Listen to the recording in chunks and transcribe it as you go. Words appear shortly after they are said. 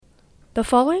The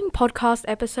following podcast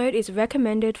episode is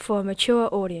recommended for a mature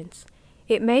audience.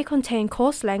 It may contain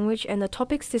coarse language and the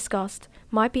topics discussed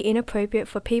might be inappropriate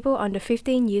for people under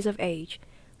 15 years of age.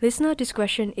 Listener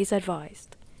discretion is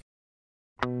advised.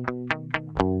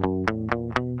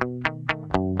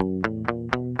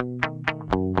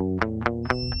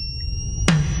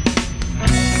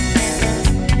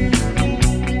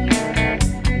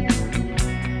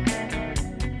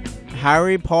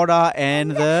 Harry Potter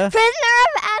and the Prisoner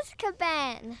of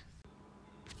Azkaban.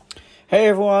 Hey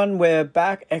everyone, we're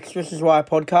back, X vs. Y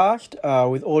podcast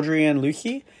with Audrey and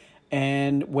Lucy,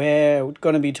 and we're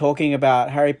going to be talking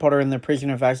about Harry Potter and the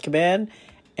Prisoner of Azkaban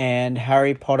and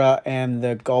Harry Potter and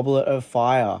the Goblet of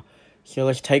Fire. So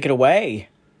let's take it away.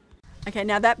 Okay,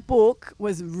 now that book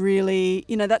was really,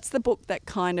 that's the book that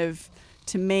kind of,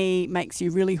 to me, makes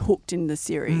you really hooked in the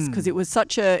series because it was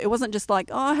it wasn't just like,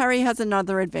 oh, Harry has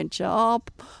another adventure. Oh,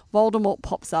 Voldemort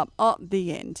pops up. Oh,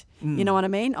 the end. You know what I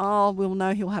mean? Oh, we'll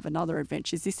know he'll have another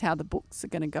adventure. Is this how the books are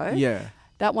going to go? Yeah.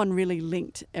 That one really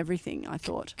linked everything, I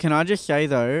thought. Can I just say,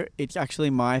 though, it's actually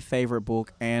my favourite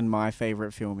book and my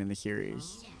favourite film in the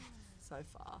series. So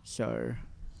far. So.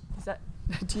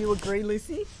 Do you agree,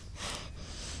 Lucy?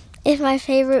 It's my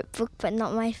favorite book, but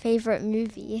not my favorite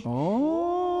movie.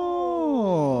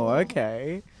 Oh,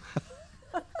 okay.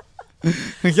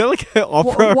 Is that like an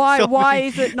opera? Why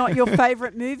is it not your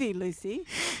favourite movie, Lucy?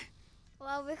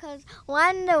 Well, because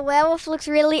one, the werewolf looks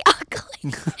really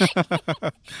ugly.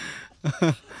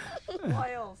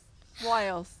 Why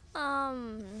else? I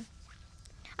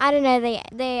don't know.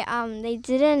 They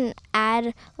didn't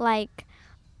add like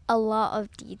a lot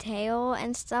of detail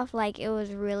and stuff. Like it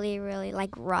was really, really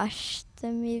like rushed, the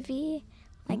movie.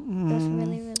 Like it was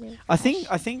really, really rushed. I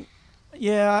think,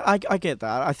 yeah, I get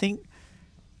that. I think,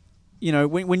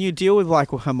 when you deal with like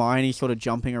Hermione sort of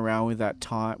jumping around with that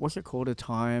time, what's it called?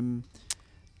 Time.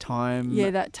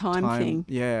 Yeah, that time thing.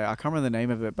 Yeah, I can't remember the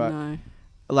name of it, but No.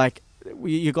 like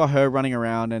you got her running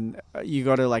around, and you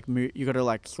got to like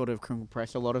sort of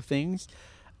compress a lot of things.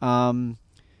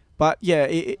 But yeah,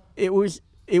 it was.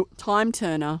 Time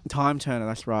Turner. Time Turner,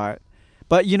 that's right.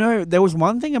 But there was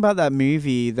one thing about that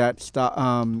movie that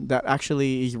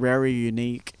actually is very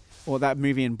unique, or that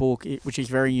movie and book, which is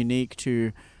very unique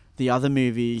to the other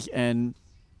movies, and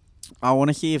I want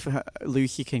to see if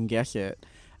Lucy can guess it.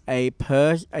 A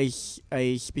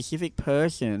specific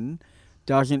person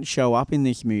doesn't show up in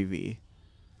this movie.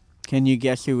 Can you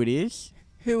guess who it is?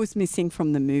 Who was missing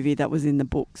from the movie that was in the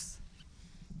books?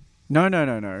 No.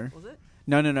 Was it?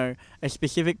 No. A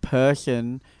specific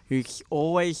person who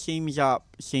always seems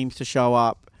to show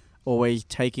up, always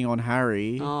taking on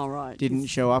Harry. Oh, right. Didn't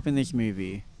show up in this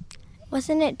movie.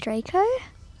 Wasn't it Draco?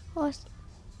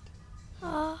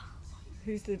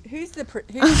 Who's the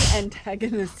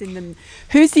antagonist in the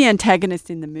Who's the antagonist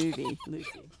in the movie, Lucy?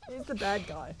 Who's the bad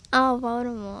guy? Oh,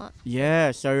 Voldemort.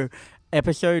 Yeah, so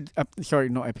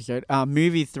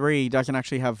movie 3 doesn't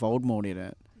actually have Voldemort in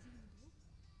it.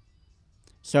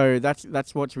 So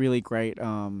that's what's really great.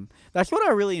 That's what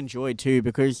I really enjoyed too,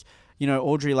 because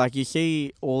Audrey, like, you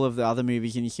see all of the other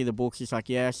movies and you see the books. It's like,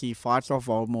 yes, he fights off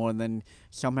Voldemort and then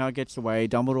somehow gets away.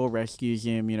 Dumbledore rescues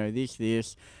him.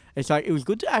 This. It's like it was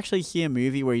good to actually see a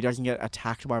movie where he doesn't get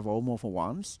attacked by Voldemort for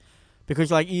once, because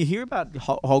like you hear about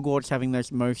Hogwarts having this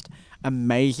most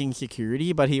amazing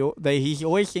security, but he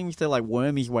always seems to like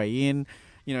worm his way in.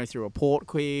 Through a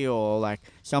portkey, or like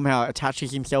somehow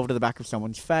attaches himself to the back of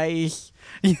someone's face.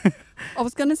 I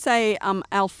was going to say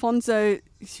Alfonso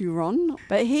Cuarón,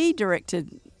 but he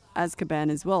directed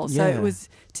Azkaban as well. So it was,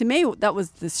 to me, that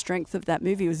was the strength of that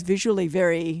movie. It was visually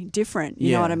very different.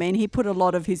 You know what I mean? He put a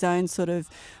lot of his own sort of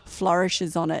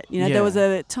flourishes on it. There was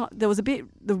a bit,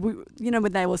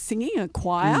 when they were singing a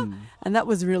choir, and that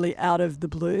was really out of the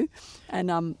blue. And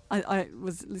I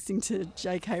was listening to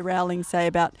J.K. Rowling say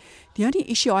about the only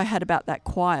issue I had about that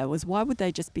choir was why would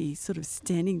they just be sort of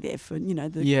standing there for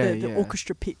the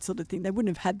orchestra pit sort of thing? They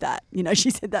wouldn't have had that. She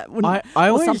said that wouldn't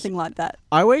or something like that.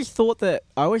 I always thought that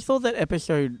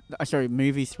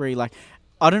movie 3, like,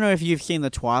 I don't know if you've seen the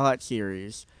Twilight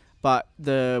series, but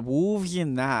the wolves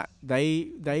in that,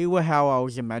 they were how I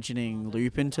was imagining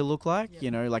Lupin to look like.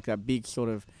 Like that big sort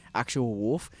of actual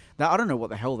wolf. Now I don't know what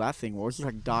the hell that thing was. It's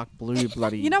like dark blue,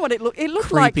 bloody. You know what it looked? It looked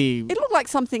creepy. Like it looked like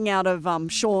something out of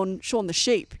Shaun the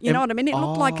Sheep. You know what I mean? It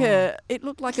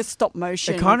looked like a stop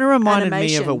motion. It kind of reminded me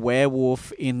animation. of a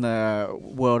werewolf in the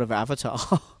world of Avatar.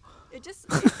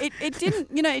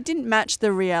 It didn't match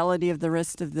the reality of the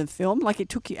rest of the film. Like, it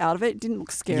took you out of it. It didn't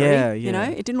look scary. Yeah.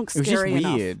 It didn't look scary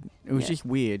enough. It was just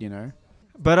weird.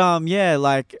 But yeah,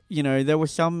 like, you know, there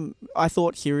was some. I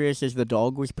thought Sirius as the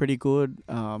dog was pretty good.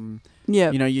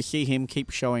 Yeah. You know, you see him keep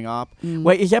showing up.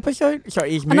 Wait, is episode?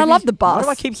 Sorry, is And I love the bus. Why do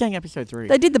I keep saying episode 3?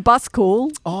 They did the bus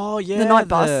cool. Oh yeah, The night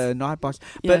bus. The night bus.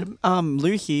 Yeah. But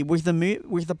Lucy, was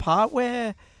the part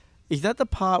where, is that the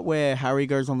part where Harry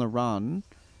goes on the run?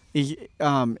 Is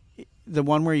the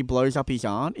one where he blows up his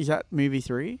aunt? Is that movie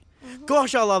 3?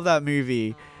 Gosh, I love that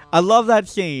movie. I love that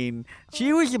scene.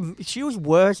 She was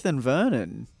worse than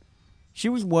Vernon. She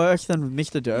was worse than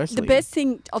Mr. Dursley. The best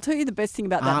thing, I'll tell you the best thing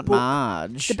about that Aunt book.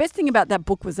 Marge. The best thing about that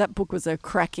book was a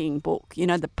cracking book. You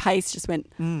know, the pace just went.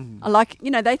 Mm. I like,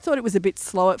 you know, they thought it was a bit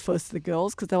slow at first, the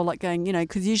girls, because they were like going, you know,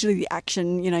 because usually the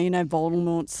action, you know,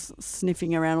 Voldemort's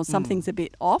sniffing around or something's a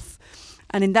bit off.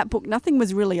 And in that book, nothing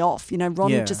was really off. You know, Ron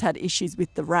Yeah. just had issues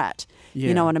with the rat. Yeah.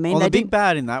 You know what I mean? Well, They the big didn't-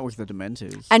 bad in that was the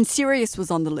Dementors. And Sirius was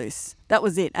on the loose. That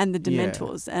was it. And the Yeah.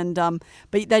 Dementors. And but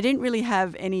they didn't really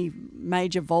have any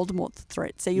major Voldemort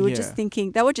threat. So you were just Yeah.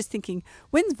 thinking, they were just thinking,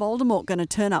 when's Voldemort going to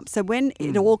turn up? So when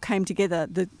it all came together,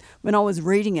 when I was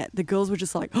reading it, the girls were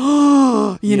just like,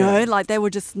 oh, you know, Yeah. like they were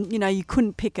just, you know, you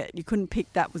couldn't pick it. You couldn't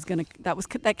pick that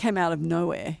came out of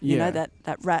nowhere. You Yeah. know,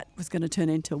 that rat was going to turn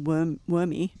into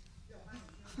Wormy.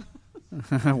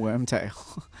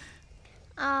 Wormtail.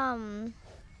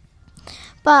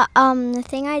 But the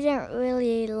thing I didn't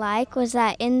really like was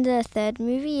that in the third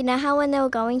movie, you know how when they were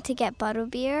going to get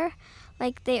butterbeer,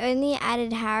 like they only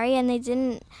added Harry and they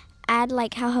didn't add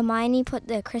like how Hermione put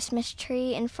the Christmas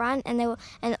tree in front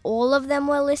and all of them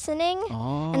were listening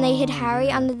and they hid Harry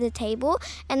under the table,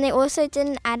 and they also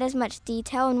didn't add as much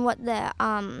detail in what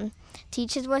the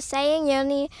teachers were saying. You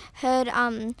only heard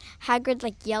Hagrid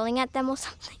like yelling at them or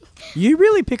something. You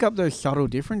really pick up those subtle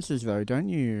differences, though, don't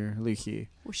you, Lucy?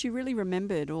 Well, she really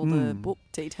remembered all the book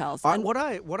details. What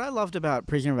I loved about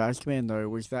Prisoner of Azkaban, though,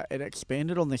 was that it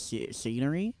expanded on the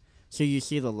scenery. So you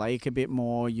see the lake a bit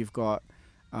more. You've got,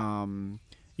 you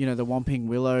know, the Whomping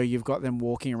Willow. You've got them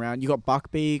walking around. You've got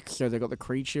Buckbeak, so they've got the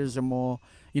creatures are more.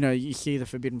 You know, you see the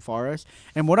Forbidden Forest.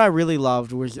 And what I really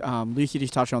loved was, Lucy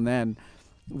just touched on then,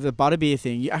 the butterbeer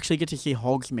thing. You actually get to see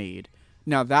Hogsmeade.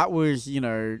 Now, that was, you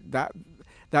know, that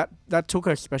took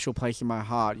a special place in my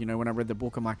heart. You know, when I read the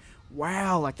book, I'm like,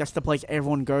 wow, like that's the place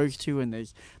everyone goes to, and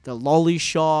there's the lolly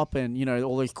shop, and you know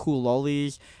all those cool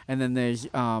lollies, and then there's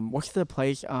what's the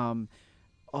place where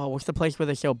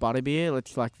they sell butterbeer?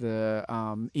 It's like the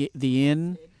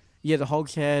inn, yeah, the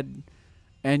Hog's Head,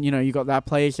 and you know you got that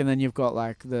place, and then you've got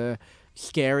like the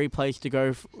scary place to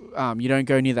go. You don't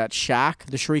go near that shack,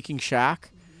 the Shrieking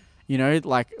Shack. You know,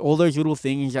 like all those little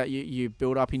things that you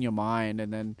build up in your mind,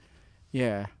 and then.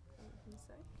 Yeah.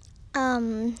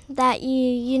 That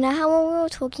you know how when we were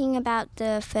talking about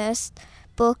the first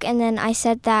book, and then I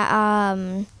said that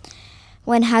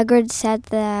when Hagrid said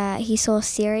that he saw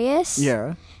Sirius.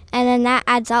 Yeah. And then that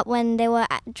adds up when they were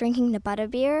drinking the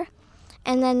butterbeer,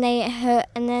 and then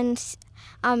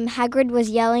Hagrid was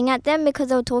yelling at them because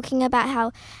they were talking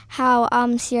about how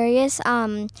Sirius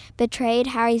betrayed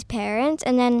Harry's parents,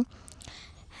 and then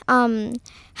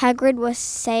Hagrid was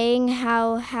saying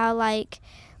how like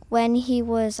when he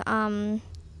was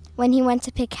when he went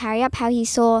to pick Harry up, how he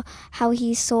saw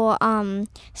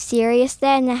Sirius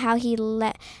there, and how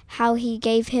he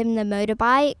gave him the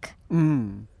motorbike.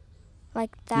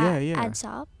 Like that adds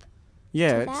up.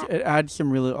 Yeah, it adds some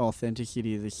real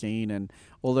authenticity to the scene and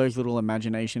all those little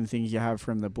imagination things you have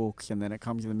from the books, and then it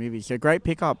comes to the movie. So great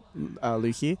pickup,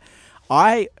 Lucy.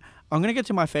 I'm going to get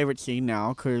to my favourite scene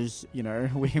now because, you know,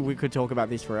 we could talk about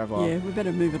this forever. Yeah, we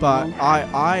better move it but along.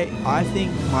 I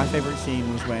think my favourite scene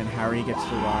was when Harry gets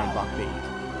to ride Buckbeak.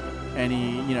 And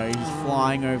he's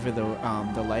flying over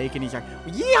the lake, and he's like,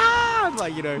 yeah!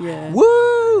 Like, you know,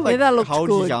 woo! Like, that looked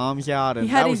holds good. his arms out, and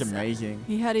that was amazing.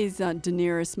 He had his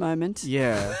Daenerys moment.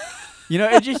 Yeah. You know,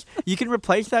 it just, you can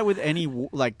replace that with any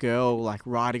like girl like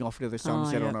riding off into the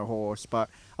sunset on a horse. But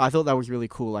I thought that was really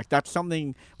cool. Like that's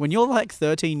something when you're like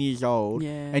 13 years old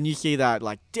and you see that,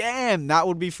 like, damn, that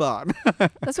would be fun.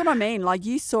 That's what I mean. Like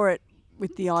you saw it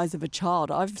with the eyes of a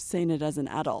child. I've seen it as an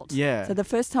adult. Yeah. So the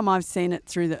first time I've seen it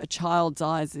through a child's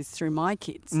eyes is through my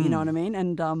kids. You know what I mean?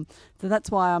 And so that's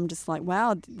why I'm just like,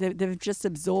 wow, they've just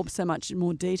absorbed so much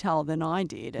more detail than I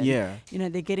did. And, you know,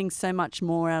 they're getting so much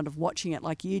more out of watching it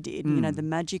like you did. You know, the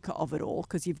magic of it all,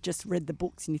 because you've just read the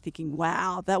books and you're thinking,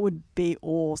 wow, that would be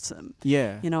awesome.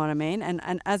 Yeah. You know what I mean? And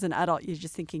as an adult, you're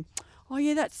just thinking, oh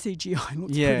yeah, that CGI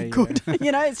looks pretty good.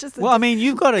 You know, it's just. Well, I mean,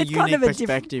 you've got a unique kind of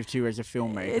perspective too as a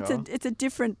filmmaker. It's a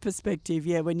different perspective,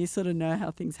 yeah, when you sort of know how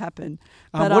things happen.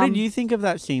 But what did you think of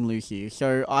that scene, Lucy?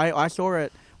 So I saw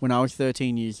it when I was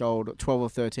 13 years old, 12 or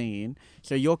 13.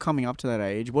 So you're coming up to that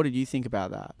age. What did you think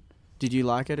about that? Did you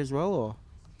like it as well, or?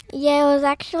 Yeah, it was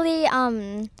actually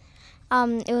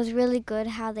it was really good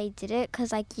how they did it,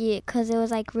 cause it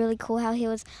was like really cool how he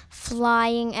was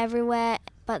flying everywhere,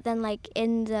 but then like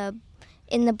in the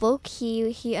book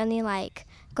he only like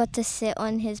got to sit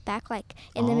on his back. Like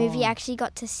in the movie, you actually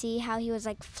got to see how he was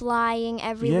like flying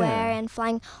everywhere and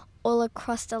flying all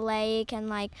across the lake and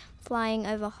like flying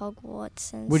over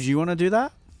Hogwarts. And Would you want to do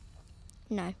that?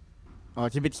 No, Oh,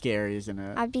 it's a bit scary, isn't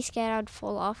it? I'd be scared I'd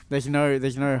fall off. There's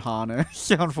no harness,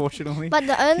 unfortunately. But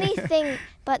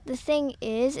the thing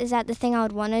is that the thing I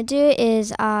would want to do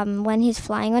is when he's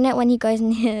flying on it, when he goes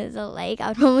near the lake,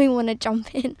 I'd probably want to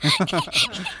jump in.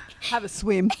 Have a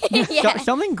swim. Yeah.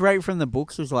 Something great from the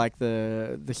books was like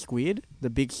the squid, the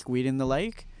big squid in the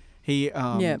lake. It,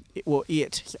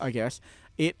 I guess.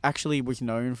 It actually was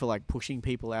known for like pushing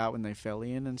people out when they fell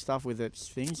in and stuff with its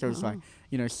thing. So it's like,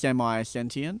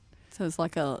 semi-sentient. So it's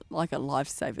like a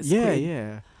lifesaver squid.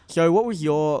 Yeah. So what was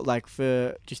your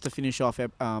just to finish off?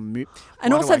 And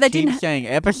also they didn't saying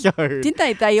episode. Didn't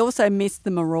they? They also missed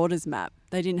the Marauders map.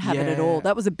 They didn't have it at all.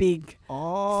 That was a big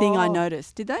thing I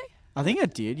noticed. Did they? I think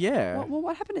it did. Yeah. Well,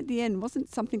 what happened at the end?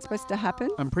 Wasn't something supposed to happen?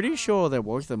 I'm pretty sure there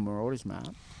was the Marauders map.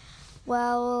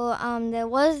 Well, there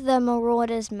was the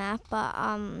Marauders map, but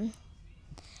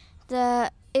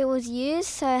it was used.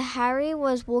 So Harry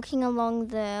was walking along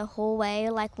the hallway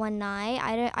like one night.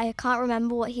 I can't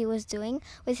remember what he was doing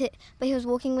with it, but he was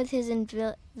walking with his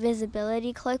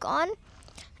invisibility cloak on,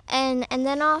 and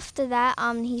then after that,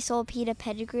 he saw Peter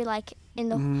Pettigrew like in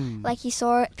the like he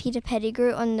saw Peter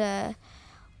Pettigrew on the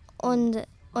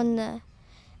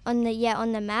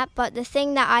map. But the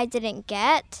thing that I didn't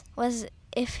get was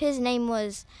if his name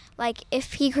was like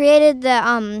if he created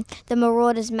the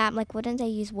Marauders map, like wouldn't they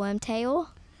use Wormtail?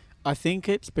 I think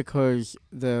it's because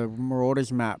the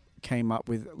Marauders map came up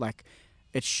with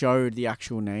it showed the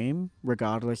actual name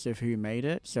regardless of who made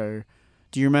it. So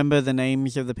do you remember the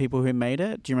names of the people who made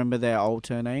it? Do you remember their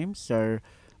alter names? So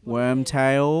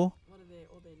Wormtail. What are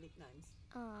all their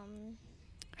nicknames?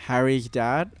 Harry's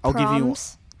dad. I'll give you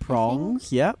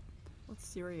Prongs. Yep. What's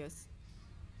Sirius?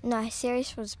 No,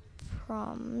 Sirius was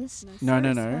Proms. No.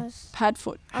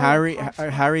 Padfoot.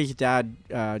 Harry's dad,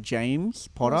 James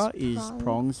Potter, is Prongs.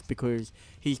 Prongs because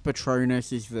his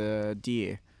Patronus is the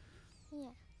deer. Yeah.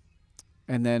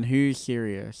 And then who's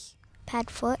Sirius?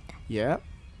 Padfoot. Yep.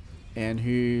 And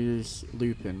who's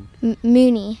Lupin?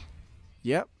 Mooney.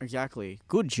 Yep, exactly.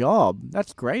 Good job.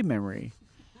 That's great memory.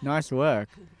 Nice work.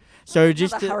 So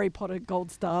just a Harry Potter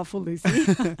gold star for Lucy.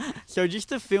 So just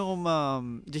to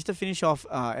finish off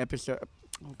episode.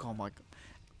 Oh my god.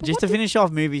 Just to finish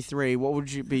off movie 3, what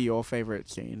would be your favorite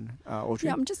scene, Audrey?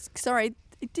 Yeah, I'm just sorry.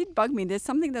 It did bug me. There's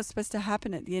something that's supposed to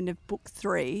happen at the end of book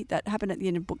 3 that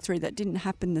didn't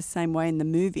happen the same way in the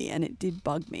movie, and it did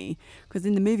bug me because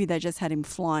in the movie they just had him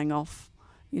flying off.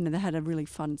 They had a really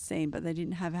fun scene, but they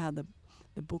didn't have how the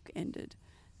book ended.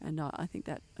 And I think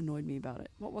that annoyed me about it.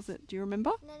 What was it? Do you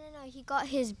remember? No. He got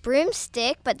his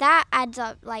broomstick, but that adds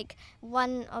up, like,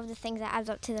 one of the things that adds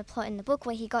up to the plot in the book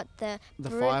where he got the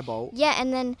firebolt. Yeah,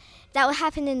 and then that would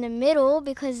happen in the middle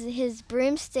because his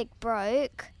broomstick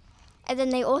broke. And then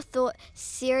they all thought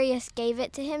Sirius gave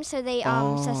it to him, so they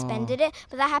suspended it.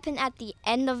 But that happened at the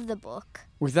end of the book.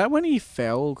 Was that when he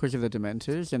fell because of the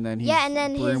Dementors and then his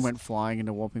broom went flying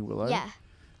into Whopping Willow? Yeah.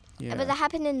 But that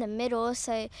happened in the middle,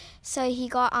 so he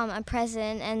got a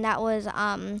present, and that was the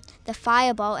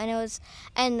firebolt, and it was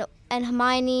and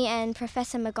Hermione and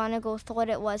Professor McGonagall thought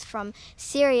it was from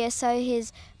Sirius, so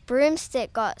his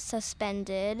broomstick got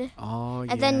suspended. Oh,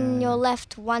 yeah. And then you're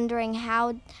left wondering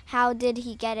how did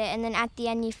he get it, and then at the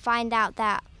end you find out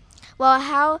that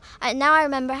now I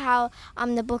remember how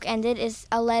the book ended is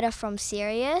a letter from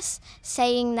Sirius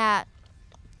saying that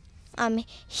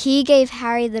he gave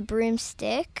Harry the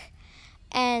broomstick.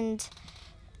 And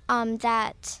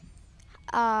that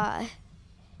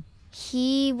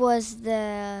he was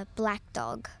the black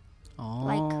dog.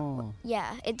 Oh.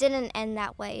 It didn't end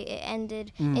that way. It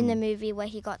ended in the movie where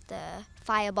he got the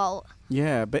firebolt.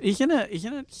 Yeah, but isn't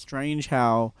it strange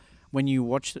how when you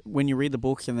read the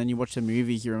books and then you watch the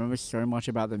movies, you remember so much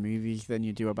about the movies than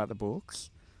you do about the books?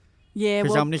 Yeah,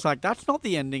 because I'm just like, that's not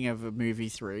the ending of movie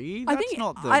 3. That's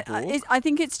not the book. I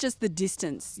think it's just the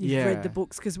distance you've read the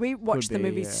books because we watched the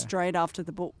movie straight after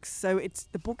the books, so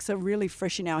the books are really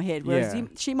fresh in our head. Whereas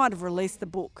she might have released the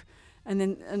book and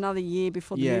then another year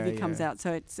before the movie comes out,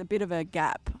 so it's a bit of a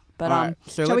gap. But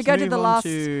so shall we go to the last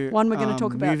to, one we're going to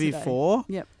talk about movie today? 4?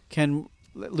 Yep. Can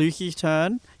Lucy's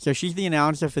turn? So she's the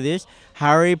announcer for this.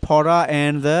 Harry Potter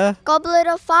and the Goblet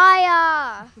of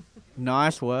Fire.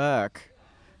 Nice work.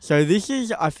 So this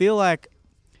is, I feel like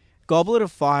Goblet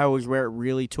of Fire was where it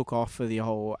really took off for the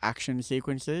whole action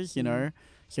sequences, you know.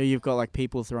 So you've got like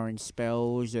people throwing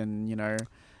spells and, you know,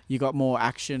 you got more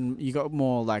action, you got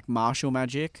more like martial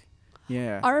magic.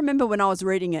 Yeah. I remember when I was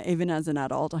reading it, even as an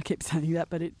adult, I kept saying that,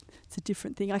 but it's a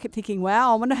different thing. I kept thinking,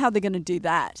 wow, I wonder how they're going to do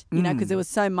that, you know, because there was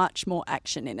so much more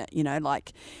action in it, you know,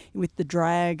 like with the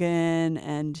dragon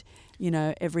and, you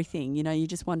know, everything. You know, you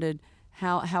just wondered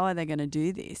how are they going to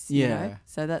do this, you know?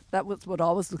 So that was what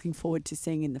I was looking forward to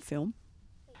seeing in the film.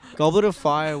 Goblet of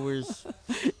Fire was...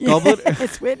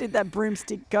 Yes, where did that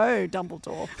broomstick go,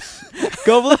 Dumbledore?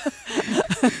 Goblet...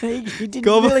 he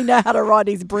didn't really know how to ride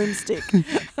his broomstick.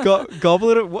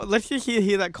 Goblet of... Let's just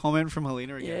hear that comment from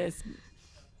Helena again. Yes.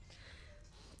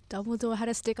 Dumbledore had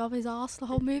a stick up his ass the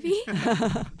whole movie.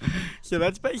 So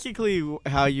that's basically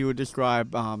how you would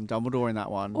describe Dumbledore in that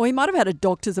one. Or he might have had a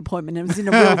doctor's appointment and was in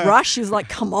a real rush. He was like,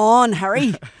 come on,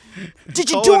 Harry. Did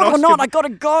you do it or not? I got to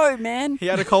go, man. He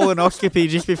had a colonoscopy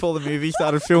just before the movie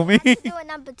started filming. Do it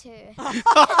number 2.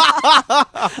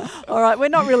 All right, we're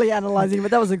not really analysing,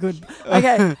 but that was a good...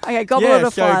 Okay, Goblet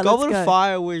of Fire, Goblet of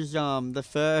Fire was the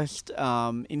first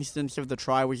instance of the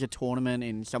Triwizard Tournament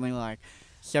in something like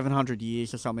 700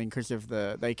 years or something because of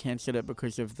they cancelled it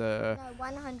because of the... No,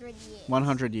 100 years.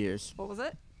 100 years. What was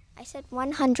it? I said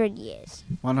 100 years.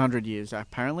 100 years,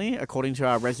 apparently, according to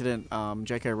our resident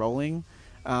J.K. Rowling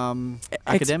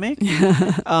academic.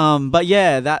 But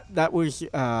yeah, that was...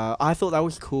 I thought that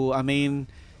was cool. I mean,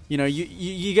 you know,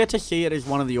 you get to see it as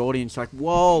one of the audience, like,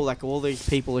 whoa, like all these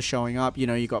people are showing up. You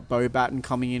know, you got Bo Batten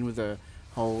coming in with a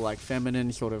whole like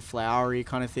feminine sort of flowery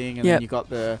kind of thing, and then you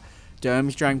got the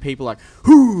Durmstrang people like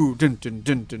whoo dun dun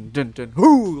dun dun dun dun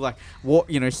whoo, like what,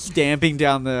 you know, stamping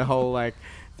down the whole like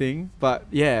thing. But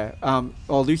yeah,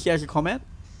 Lucy has a comment.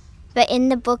 But in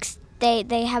the books,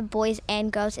 they have boys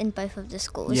and girls in both of the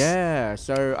schools. Yeah,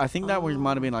 so I think that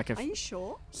might have been like a Are you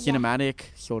sure? cinematic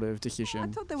sort of decision. I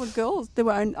thought there were girls.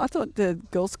 I thought the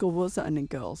girls' school was only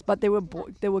girls, but there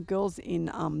were girls in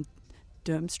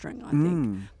Durmstrang, I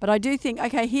think. But I do think,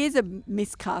 okay, here's a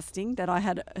miscasting that I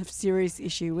had a serious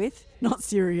issue with. Not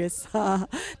serious,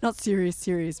 not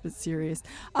serious, but serious.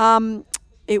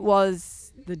 It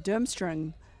was the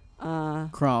Durmstrang.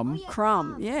 Crumb.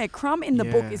 Crumb. Yeah, Crumb in the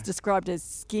book is described as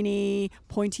skinny,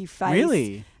 pointy face.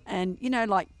 Really? And, you know,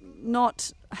 like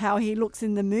not how he looks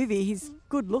in the movie. He's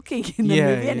good looking in the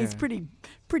movie and he's pretty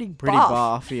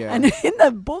buff, yeah. And in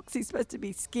the books, he's supposed to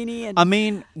be skinny and I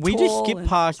mean, we just tall skip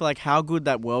past like how good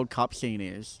that World Cup scene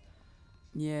is.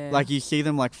 Yeah. Like you see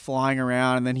them like flying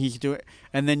around, and then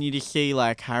and then you just see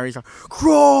like Harry's like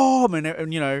Crom,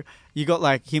 and you know you got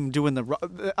like him doing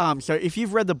the So if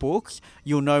you've read the books,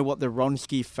 you'll know what the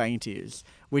Wronski feint is,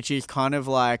 which is kind of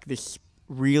like this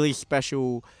really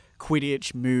special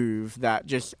Quidditch move that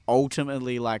just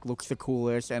ultimately like looks the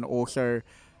coolest, and also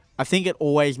I think it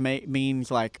always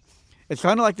means like it's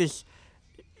kind of like this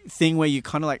thing where you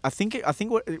kind of like I think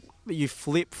what you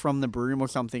flip from the broom or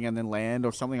something and then land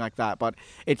or something like that, but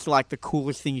it's like the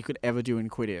coolest thing you could ever do in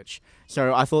Quidditch.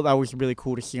 So I thought that was really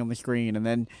cool to see on the screen. And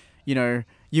then, you know,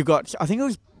 you got, I think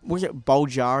it was it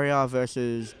Bulgaria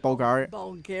versus Bulgaria?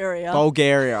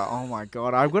 Bulgaria. Oh my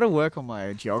God, I've got to work on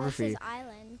my geography. Versus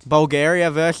Ireland. Bulgaria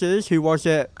versus, who was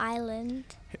it? Ireland.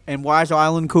 And why is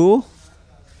Ireland cool?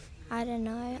 I don't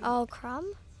know. Oh,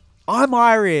 Crumb? I'm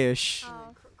Irish. Oh.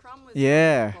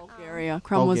 Yeah. Bulgaria.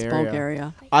 Crumb was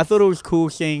Bulgaria. I thought it was cool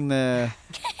seeing the...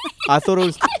 I thought it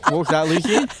was... What was that,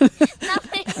 Lucy?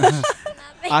 Nothing.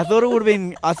 I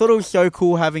thought it was so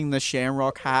cool having the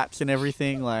Shamrock hats and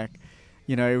everything. Like,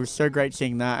 you know, it was so great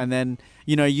seeing that. And then,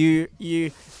 you know, you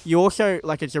also...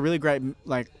 Like, it's a really great,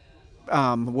 like,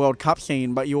 World Cup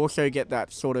scene, but you also get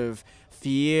that sort of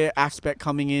fear aspect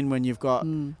coming in when you've got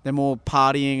them all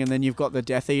partying, and then you've got the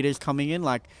Death Eaters coming in.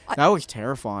 Like, that was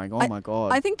terrifying. Oh my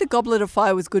God. I think the Goblet of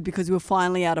Fire was good because we were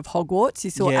finally out of Hogwarts. You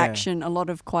saw action,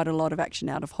 quite a lot of action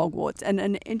out of Hogwarts. And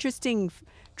an interesting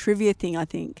trivia thing, I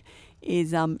think,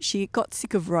 is she got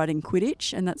sick of riding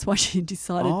Quidditch, and that's why she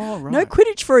decided, no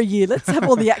Quidditch for a year. Let's have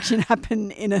all the action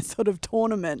happen in a sort of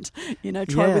tournament, you know,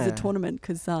 Triwizard Tournament.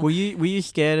 Cause, were you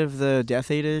scared of the Death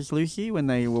Eaters, Lucy, when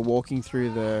they were walking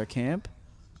through the camp?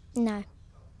 No.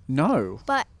 No.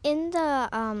 But in the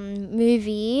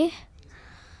movie,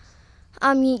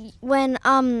 when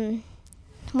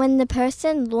the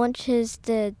person launches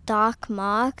the Dark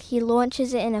Mark, he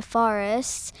launches it in a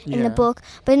forest in the book.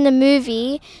 But in the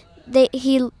movie,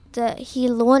 he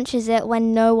launches it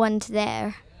when no one's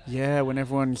there. Yeah, when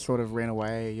everyone sort of ran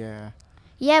away. Yeah.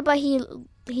 Yeah, but he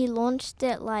launched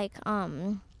it like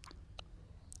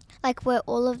like where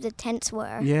all of the tents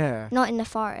were. Yeah. Not in the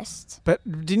forest. But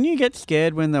didn't you get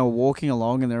scared when they were walking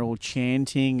along and they're all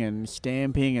chanting and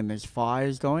stamping and there's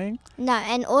fires going? No,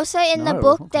 and also in the No,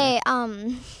 book okay. they I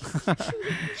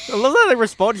love how they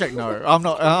respond like, no, I'm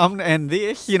not, and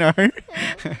this, you know.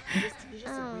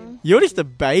 You're just a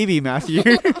baby, Matthew.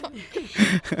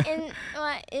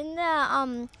 in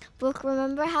the book,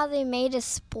 remember how they made a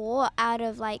sport out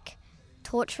of like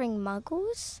torturing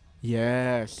muggles?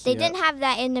 Yes. They didn't have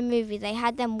that in the movie. They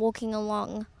had them walking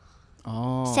along,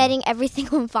 Oh. setting everything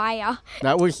on fire.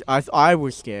 That was, I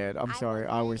was scared. I'm sorry,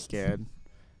 I was scared.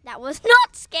 That was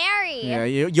not scary. Yeah,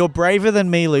 you're braver than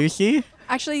me, Lucy.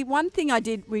 Actually, one thing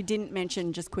we didn't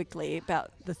mention just quickly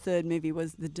about the third movie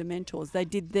was the Dementors. They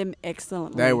did them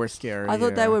excellently. They were scary. I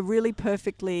thought yeah. they were really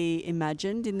perfectly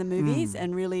imagined in the movies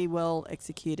and really well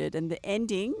executed. And the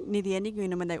ending, near the ending,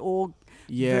 when they all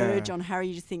verge on Harry,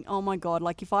 you just think, oh my God,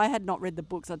 like if I had not read the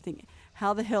books, I'd think,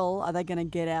 how the hell are they going to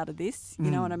get out of this?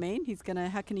 You know what I mean?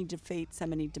 How can he defeat so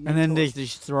many Dementors? And then there's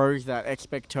just throws that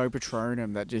Expecto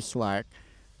Patronum that just like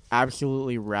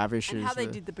absolutely ravishes. And how they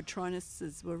did the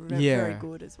Patronuses were very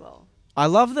good as well. I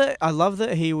love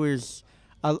that he was.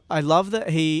 I love that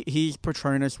his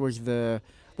Patronus was the.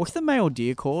 What's the male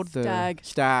deer called? The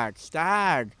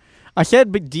Stag. I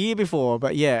said deer before,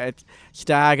 but yeah, it's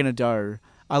stag and a doe.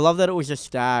 I love that it was a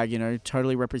stag. You know,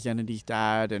 totally represented his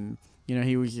dad, and you know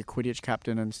he was a Quidditch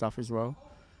captain and stuff as well.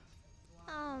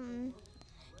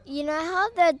 You know how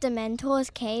the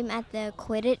Dementors came at the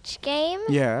Quidditch game?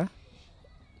 Yeah.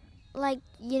 Like,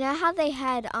 you know how they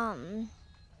had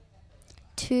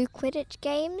 2 Quidditch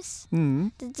games?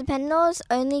 Mm. The Dementors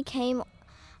only came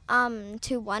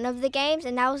to one of the games,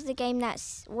 and that was the game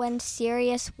when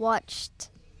Sirius watched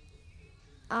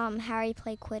Harry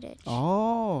play Quidditch.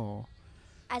 Oh.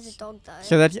 As a dog, though.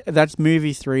 So that's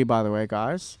movie 3, by the way,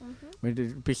 guys. Mm-hmm. We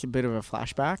did a bit of a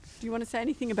flashback. Do you want to say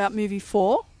anything about movie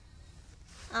 4?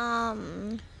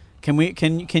 Can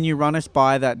you run us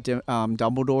by that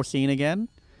Dumbledore scene again?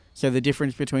 So the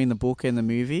difference between the book and the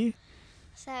movie?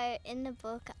 So in the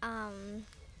book,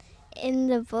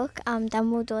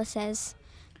 Dumbledore says,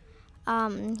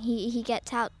 he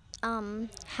gets out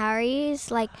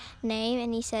Harry's like name,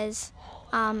 and he says,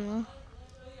 and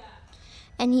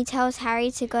he tells Harry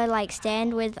to go like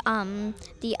stand with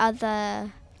the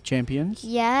other champions.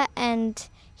 Yeah, and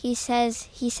he says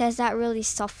that really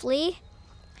softly,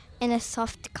 in a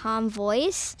soft, calm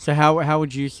voice. So how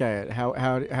would you say it?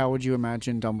 How would you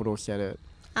imagine Dumbledore said it?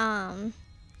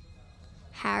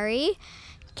 Harry,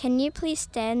 can you please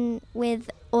stand with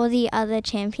all the other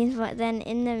champions? But then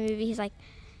in the movie, he's like,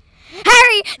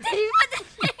 Harry,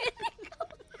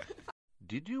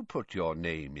 Did you put your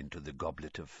name into the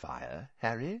Goblet of Fire,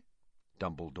 Harry?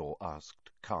 Dumbledore asked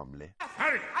calmly.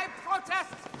 Harry, I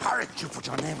protest! Harry, did you put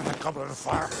your name in the Goblet of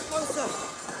Fire? No, sir.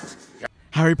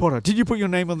 Harry Potter, did you put your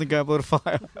name on the Goblet of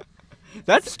Fire?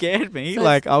 That scared me.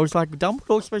 I was like,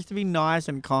 Dumbledore's supposed to be nice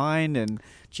and kind and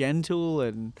gentle,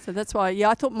 and so that's why.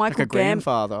 Yeah, I thought Michael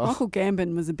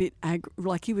Gambon was a bit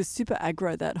he was super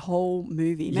aggro that whole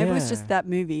movie. Maybe it was just that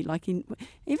movie. Like even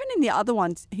in the other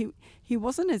ones, he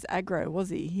wasn't as aggro, was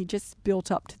he? He just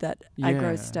built up to that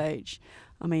aggro stage.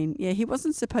 I mean, he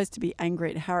wasn't supposed to be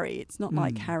angry at Harry. It's not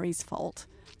like Harry's fault.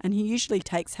 And he usually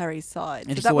takes Harry's side.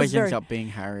 It just always ends up being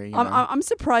Harry. I'm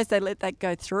surprised they let that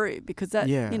go through, because that,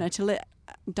 to let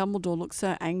Dumbledore look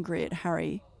so angry at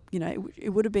Harry,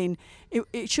 it would have been,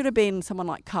 it should have been someone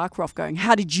like Karkaroff going,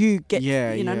 how did you get,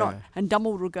 not, and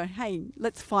Dumbledore going, hey,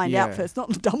 let's find out first,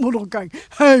 not Dumbledore going,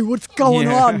 hey, what's going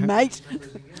on, mate?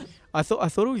 I thought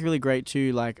it was really great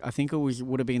too. Like, I think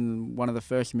would have been one of the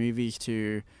first movies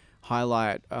to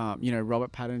highlight,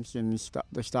 Robert Pattinson's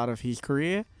the start of his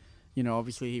career.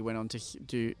 Obviously he went on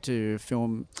to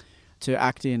film, to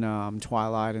act in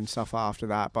Twilight and stuff after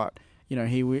that. But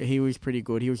he was pretty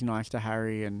good. He was nice to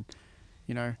Harry, and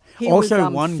he also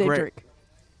was, one Cedric. great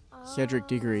Cedric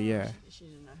Diggory, yeah.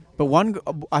 But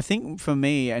I think for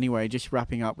me anyway, just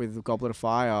wrapping up with the Goblet of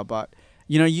Fire. But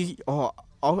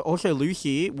also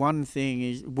Lucy, one thing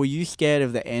is, were you scared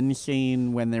of the end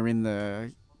scene when they're in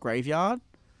the graveyard?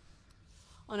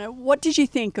 I know. What did you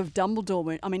think of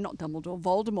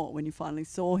Voldemort when you finally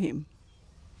saw him?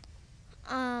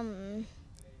 Well,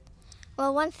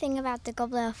 one thing about the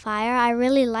Goblet of Fire, I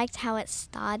really liked how it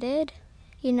started.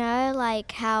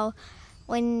 Like how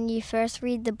when you first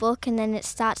read the book and then it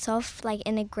starts off like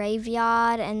in a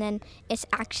graveyard, and then it's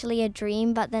actually a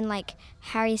dream, but then like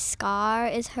Harry's scar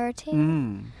is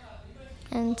hurting.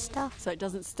 And stuff. So it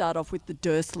doesn't start off with the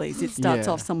Dursleys. It starts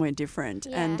off somewhere different.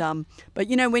 Yeah. And but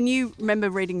when you remember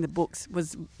reading the books,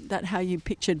 was that how you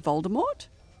pictured Voldemort?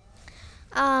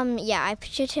 Yeah, I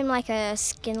pictured him like a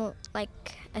skinless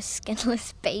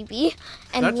baby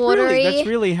and That's watery. that's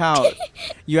really how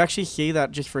you actually see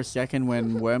that just for a second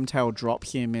when Wormtail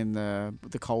drops him in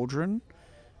the cauldron,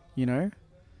 you know,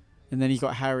 and then he's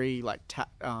got Harry like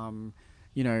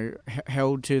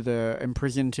held to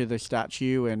imprisoned to the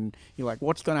statue, and you're like,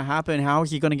 what's gonna happen? How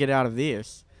is he gonna get out of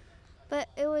this? But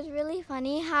it was really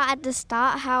funny how at the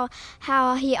start how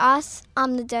he asked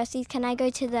the Dursleys, can I go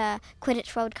to the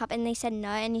Quidditch World Cup, and they said no,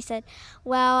 and he said,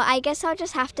 well, I guess I'll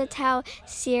just have to tell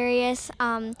Sirius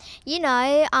my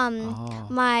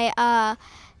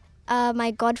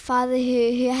my godfather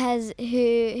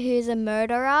who's a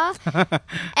murderer,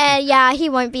 and yeah, he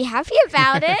won't be happy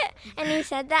about it. And he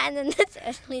said that, and then the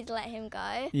Dursleys let him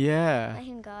go. Yeah. Let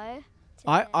him go.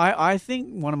 I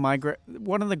think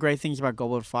one of the great things about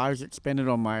Goblet of Fire is expanded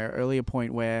on my earlier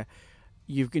point where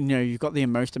you've got the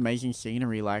most amazing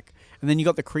scenery, like, and then you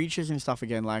got the creatures and stuff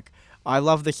again. Like, I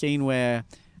love the scene where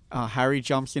Harry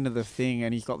jumps into the thing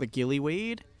and he's got the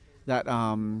gillyweed that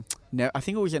I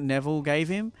think it was that Neville gave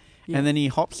him. Yeah. And then he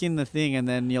hops in the thing, and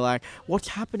then you're like, what's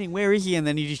happening? Where is he? And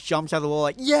then he just jumps out of the wall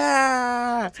like,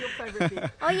 yeah! What's your favourite bit?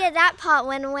 Oh, yeah, that part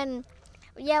when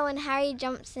Harry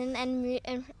jumps in and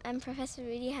Professor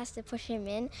Moody has to push him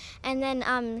in, and then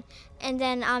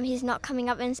he's not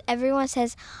coming up, and everyone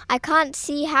says, I can't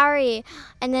see Harry.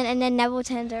 And then Neville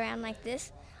turns around like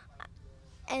this,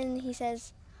 and he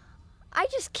says, I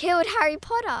just killed Harry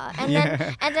Potter.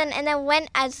 And then when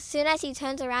as soon as he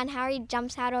turns around, Harry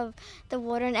jumps out of the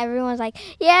water, and everyone's like,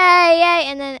 yay, yay!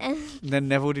 And then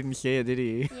Neville didn't see it, did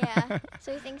he? Yeah.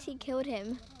 So he thinks he killed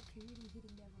him.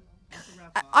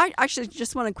 I actually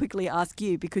just want to quickly ask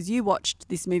you, because you watched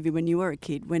this movie when you were a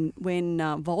kid. When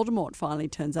Voldemort finally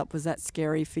turns up, was that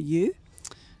scary for you?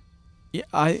 Yeah,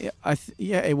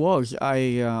 yeah, it was.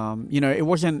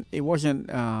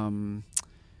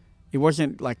 It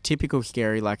wasn't like typical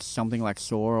scary, like something like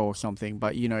Saw or something,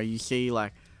 but you see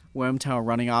like Wormtail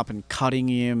running up and cutting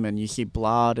him, and you see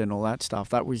blood and all that stuff.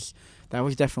 That was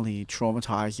definitely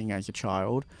traumatizing as a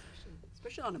child.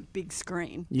 Especially on a big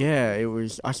screen. Yeah, it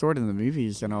was. I saw it in the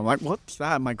movies, and I'm like, what's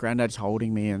that? My granddad's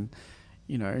holding me, and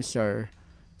so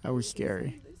that was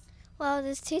scary. Well,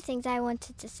 there's two things I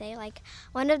wanted to say. Like,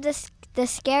 one of the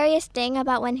scariest thing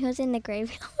about when he was in the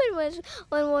graveyard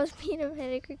was Peter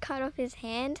Pettigrew cut off his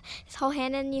whole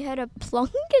hand, and you heard a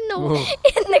plonk in the cauldron,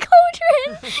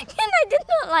 and I did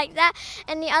not like that.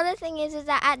 And the other thing is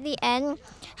that at the end,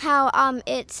 how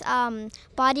it's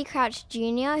Barty Crouch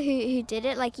Jr. who did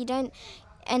it. Like, you don't,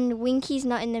 and Winky's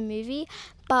not in the movie,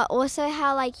 but also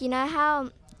how, like, how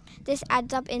this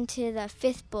adds up into the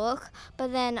 5th book,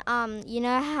 but then how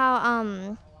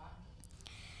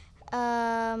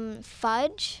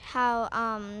Fudge, how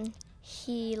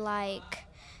he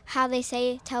how they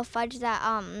tell Fudge that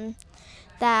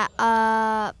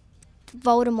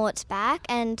Voldemort's back,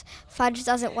 and Fudge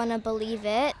doesn't want to believe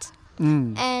it.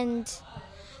 And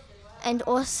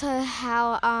also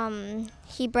how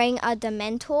he bring a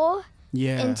Dementor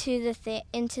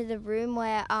into the room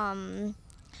where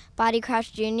Barty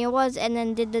Crouch Jr. was, and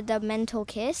then did the Dementor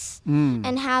kiss,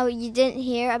 and how you didn't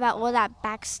hear about all that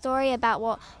backstory about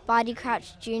what Barty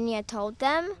Crouch Jr. told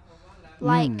them,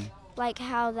 like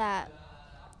how that,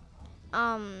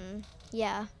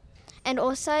 yeah, and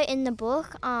also in the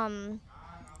book,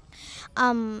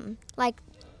 like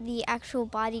the actual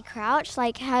Barty Crouch,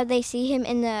 like how they see him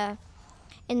in the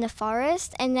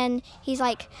forest, and then he's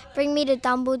like, bring me to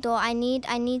Dumbledore, I need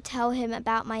tell him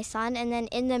about my son, and then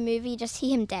in the movie you just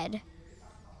see him dead.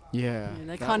 Yeah,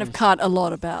 they kind of cut a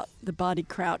lot about the Barty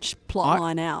Crouch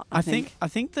plotline out. I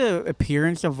think the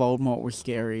appearance of Voldemort was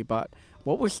scary, but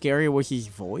what was scarier was his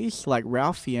voice. Like,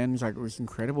 Ralph Fiennes, like, was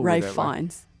incredible. Ralph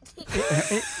Fiennes.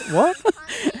 What?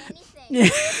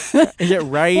 Is it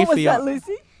Ray What was Fiennes? that,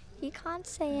 Lucy? You can't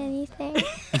say anything.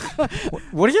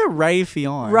 What is it, Ray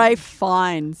Fiennes? Ralph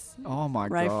Fiennes. Oh my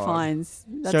god. Ralph Fiennes.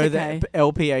 That's so okay. the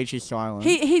LPH is silent.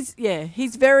 He's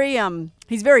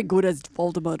very good as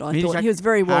Voldemort. I thought like, he was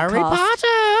very well Harry cast.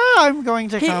 Potter, I'm going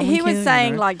to come. He was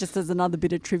saying, like, just as another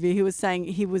bit of trivia, he was saying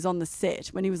he was on the set.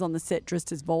 When he was on the set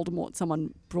dressed as Voldemort,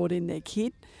 someone brought in their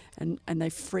kid, and they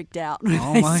freaked out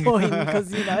when they saw him,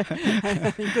 because he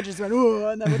could just went, oh,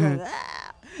 and they would go,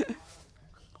 ah.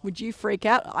 Would you freak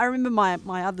out? I remember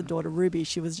my other daughter, Ruby,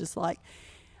 she was just like,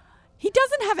 he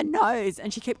doesn't have a nose.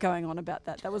 And she kept going on about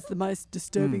that. That was the most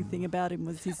disturbing thing about him,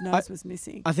 was his nose was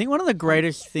missing. I think one of the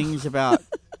greatest things about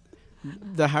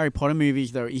the Harry Potter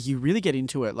movies, though, is you really get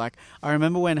into it. Like, I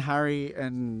remember when Harry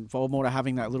and Voldemort are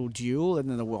having that little duel,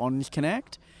 and then the wands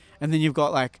connect. And then you've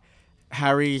got, like,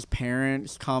 Harry's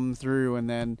parents come through, and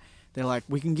then they're like,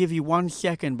 we can give you 1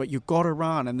 second, but you've got to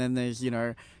run. And then there's,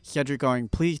 Cedric going,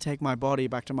 please take my body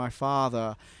back to my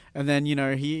father. And then,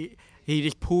 he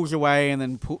just pulls away and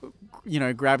then,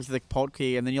 grabs the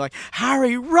portkey. And then you're like,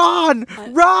 Harry, run!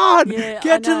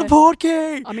 Get to the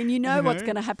portkey! I mean, you know what's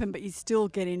going to happen, but you still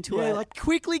get into it. Yeah, like,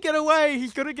 quickly get away.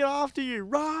 He's going to get after you.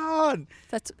 Run!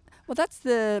 That's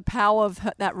the power of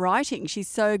that writing. She's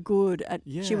so good at.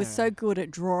 Yeah. She was so good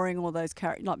at drawing all those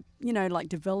characters, like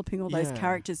developing all those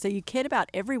characters. So you cared about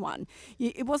everyone.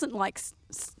 It wasn't like.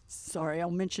 Sorry, I'll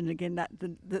mention again that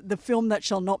the film that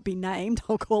shall not be named.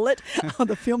 I'll call it, or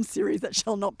the film series that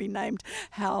shall not be named.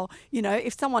 How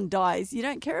if someone dies, you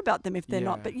don't care about them if they're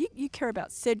not, but you care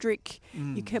about Cedric.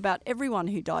 You care about everyone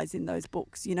who dies in those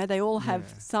books. They all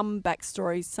have some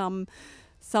backstory,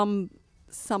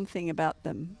 something about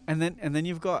them. And then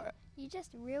you've got. You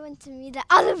just ruined to me that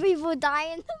other people die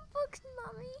in the books,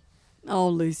 Mummy. Oh,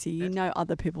 Lucy,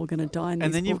 other people are going to die in these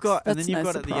And then books. you've got at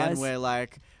the end where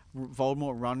like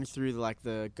Voldemort runs through like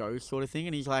the ghost sort of thing,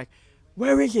 and he's like,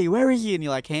 "Where is he? Where is he?" And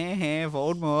you're like, "Hey,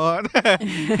 Voldemort,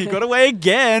 he got away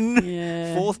again."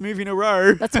 Yeah. 4th movie in a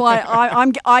row. That's why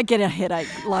I get a headache.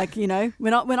 Like when I.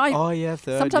 Oh yeah,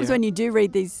 3rd. Sometimes when you do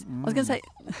read these, I was going to say,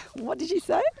 what did you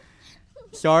say?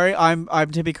 Sorry, I'm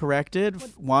to be corrected.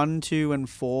 1, 2, and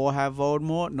 4 have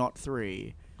Voldemort, not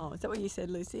 3. Oh, is that what you said,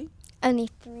 Lucy? Only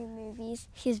 3 movies.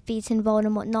 He's beaten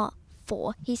Voldemort, not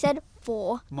 4. He said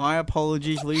 4. My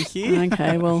apologies, Lucy.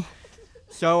 Okay, well.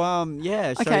 So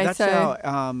that's so-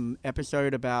 our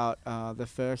episode about the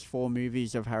first 4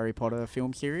 movies of Harry Potter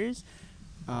film series.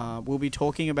 We'll be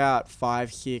talking about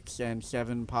 5, 6, and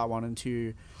 7, part 1 and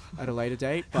 2 at a later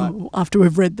date. But After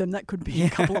we've read them, that could be a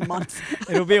couple of months.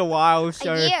 it'll be a while.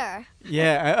 So A year.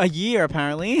 Yeah, a year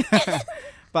apparently.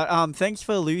 But thanks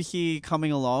for Lucy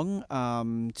coming along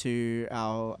to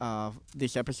our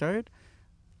this episode.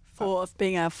 For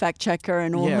being our fact checker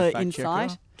and all her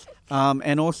insight.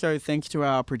 And also thanks to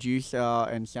our producer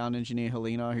and sound engineer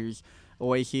Helena, who's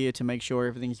always here to make sure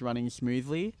everything's running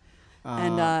smoothly.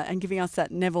 And giving us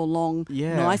that Neville Long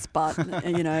nice butt,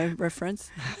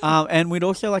 reference. And we'd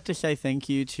also like to say thank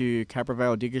you to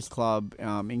Capravale Diggers Club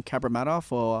in Cabramatta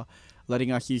for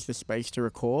letting us use the space to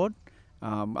record.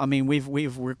 I mean,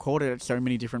 we've recorded at so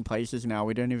many different places now.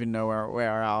 We don't even know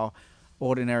where our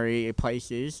ordinary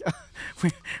place is.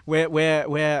 we're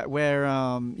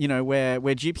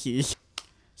gypsies.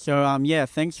 So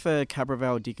thanks for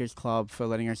Capravale Diggers Club for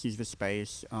letting us use the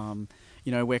space.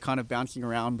 We're kind of bouncing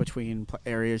around between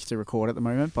areas to record at the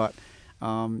moment, but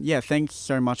thanks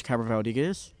so much, Capravale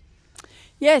Diggers.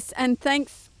 Yes, and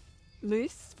thanks,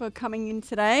 Luce, for coming in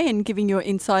today and giving your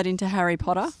insight into Harry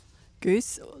Potter.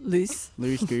 Lucy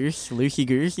Goose. Yeah.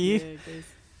 Goose.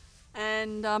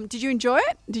 And did you enjoy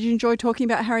it? Did you enjoy talking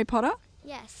about Harry Potter?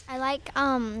 Yes, I like.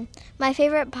 My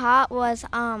favorite part was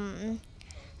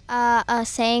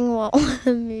saying what all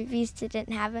the movies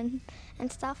didn't have and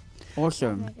stuff.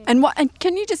 Awesome. And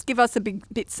can you just give us a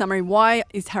bit summary? Why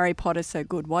is Harry Potter so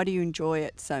good? Why do you enjoy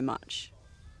it so much?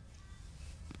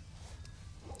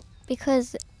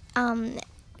 Because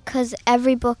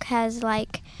every book has a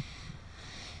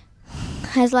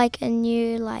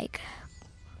new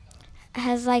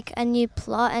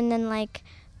plot, and then I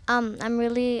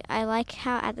like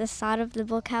how at the start of the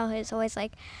book how it's always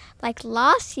like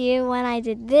last year when I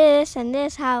did this and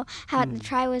this, how the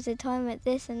Triwizard Tournament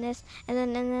this and this, and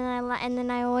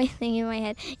then I always think in my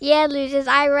head, yeah, Lucius,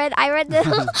 I read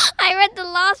the I read the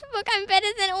last book. I'm better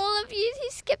than all of you who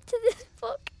skipped to this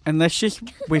book. And let's just,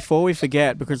 before we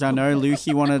forget, because I know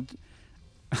Lucy wanted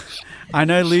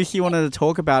to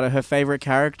talk about her favorite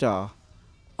character.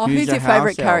 Oh, who's your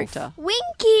favourite character?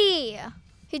 Winky,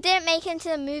 who didn't make it into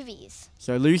the movies.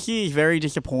 So Lucy is very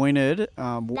disappointed.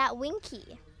 That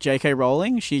Winky. J.K.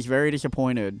 Rowling, she's very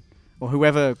disappointed. Or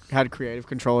whoever had creative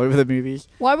control over the movies.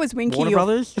 Why was Winky Warner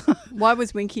Brothers? Why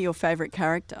was Winky your favourite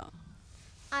character?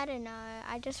 I don't know.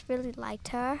 I just really liked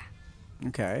her.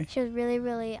 Okay. She was really,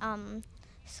 really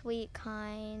sweet,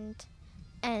 kind,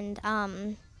 and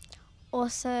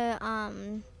also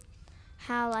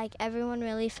how everyone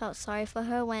really felt sorry for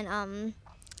her when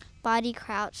Barty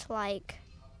Crouch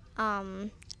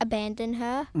abandoned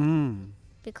her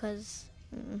because.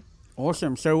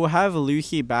 Awesome. So we'll have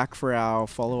Lucy back for our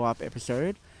follow-up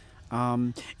episode.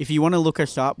 If you want to look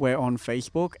us up, we're on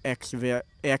Facebook,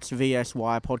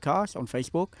 XVSY Podcast on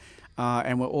Facebook.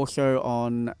 And we're also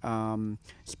on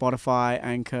Spotify,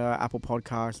 Anchor, Apple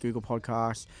Podcasts, Google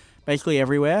Podcasts, basically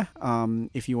everywhere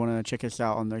if you want to check us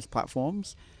out on those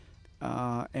platforms.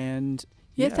 And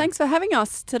Yeah, thanks for having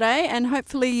us today, and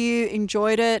hopefully you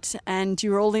enjoyed it and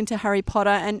you're all into Harry Potter.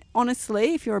 And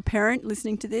honestly, if you're a parent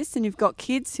listening to this and you've got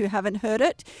kids who haven't heard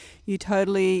it, you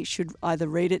totally should either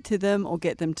read it to them or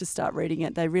get them to start reading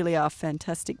it. They really are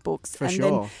fantastic books. For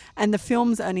sure. And the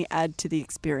films only add to the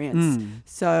experience.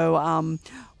 So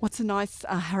what's a nice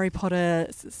Harry Potter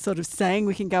sort of saying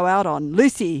we can go out on?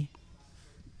 Lucy?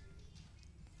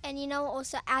 And you know what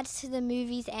also adds to the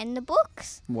movies and the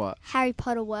books? What? Harry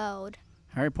Potter World.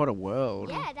 Harry Potter World.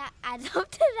 Yeah, that adds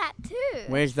up to that too.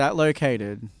 Where's that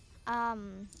located? I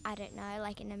don't know,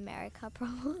 like in America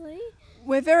probably.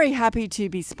 We're very happy to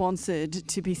be sponsored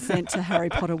to be sent to Harry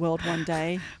Potter World one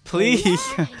day. Please.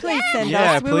 Please send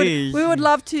Yeah, us. please. We would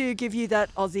love to give you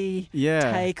that Aussie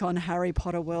Yeah. take on Harry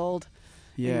Potter World.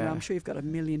 Yeah. Anyway, I'm sure you've got a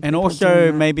million And people also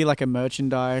doing that. maybe like a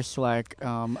merchandise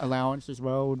allowance as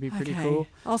well would be pretty cool.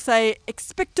 I'll say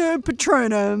Expecto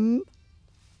Patronum.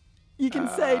 You can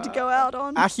say to go out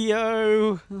on.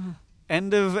 Accio.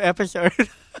 End of episode.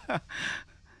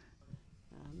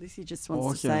 Lucy just wants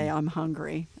Awesome. to say, I'm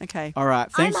hungry. Okay. All right.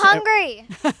 I'm Thanks. hungry.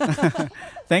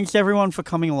 Thanks everyone for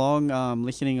coming along,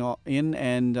 listening in,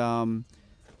 and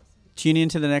tune in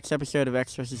to the next episode of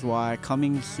X vs. Y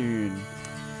coming soon.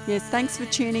 Yes, thanks for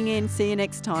tuning in. See you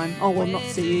next time. Oh, well, not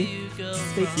see you.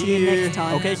 Speak to See you next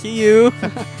time. Okay, see you.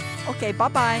 Okay,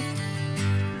 bye-bye.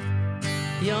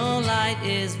 Your light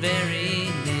is very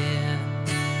near.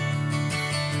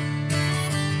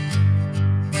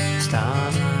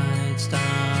 Starlight,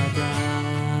 star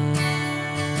bright.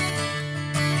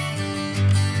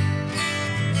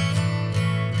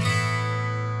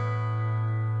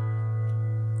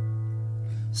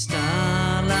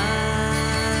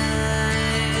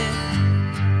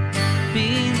 Starlight,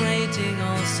 been waiting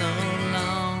all so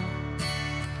long.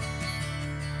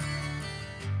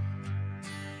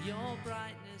 Your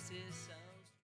brightness is so